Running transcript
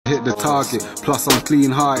hit the target. Plus I'm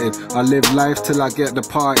clean hearted, I live life till I get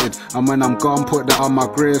departed. And when I'm gone, put that on my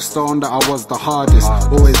gravestone that I was the hardest.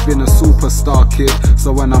 Always been a superstar kid,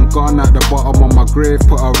 so when I'm gone at the bottom of my grave,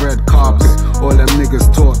 put a red carpet. All them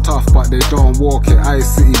niggas talk tough, but they don't walk it.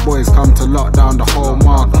 Ice City boys come to lock down the whole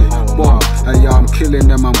market. Boom, and yeah, I'm killing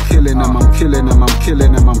them, I'm killing them, I'm killing them, I'm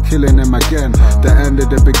killing them, I'm killing them again. The end of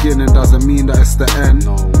the beginning doesn't mean that it's the end.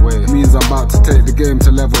 No way. Means I'm about to take the game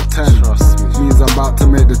to level 10. Trust me. Means I'm about to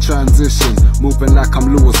make the transition. Moving like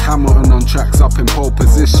I'm Lewis Hamilton on tracks up in pole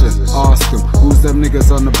position. Ask them, who's them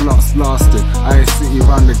niggas on the blocks blasting? Ice City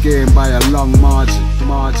ran the game by a long margin.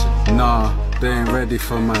 Nah, they ain't ready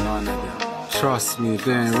for man. Trust me,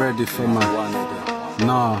 they ain't ready for man.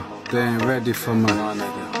 Nah, they ain't ready for man.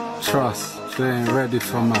 Trust, they ain't ready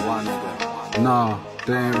for man. Nah,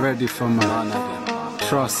 they ain't ready for man.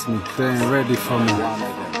 Trust me, they ain't ready for me.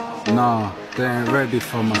 Nah, they ain't ready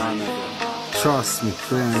for me. Trust me,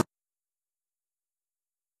 they ain't